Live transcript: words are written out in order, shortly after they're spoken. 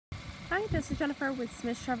Hi, this is Jennifer with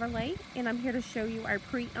Smith Chevrolet, and I'm here to show you our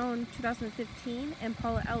pre-owned 2015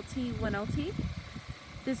 Impala LT 1LT.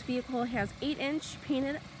 This vehicle has 8-inch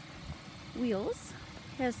painted wheels,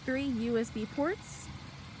 has 3 USB ports,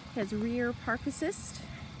 has rear park assist,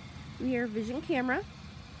 rear vision camera,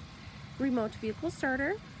 remote vehicle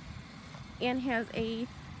starter, and has a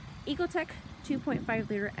ECOTEC 2.5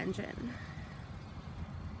 liter engine.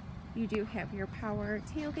 You do have your power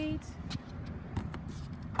tailgate.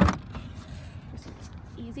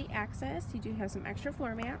 Easy access. You do have some extra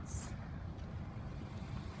floor mats.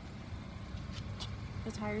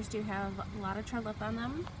 The tires do have a lot of tread left on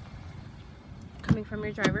them. Coming from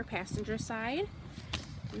your driver passenger side,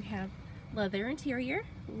 you have leather interior,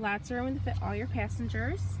 lots of room to fit all your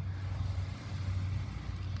passengers.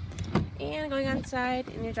 And going on side,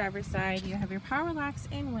 in your driver's side, you have your power locks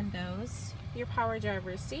and windows, your power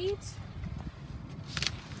driver's seat.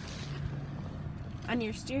 On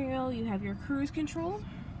your steering wheel, you have your cruise control,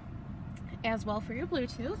 as well for your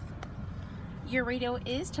Bluetooth. Your radio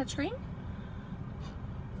is touchscreen.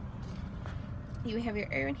 You have your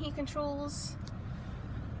air and heat controls.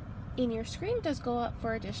 And your screen does go up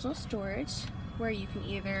for additional storage, where you can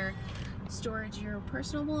either storage your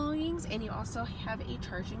personal belongings, and you also have a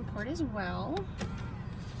charging port as well.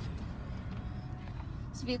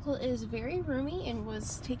 This vehicle is very roomy and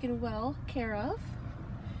was taken well care of.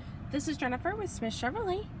 This is Jennifer with Smith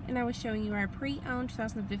Chevrolet, and I was showing you our pre-owned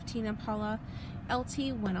 2015 Impala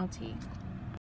LT 1LT.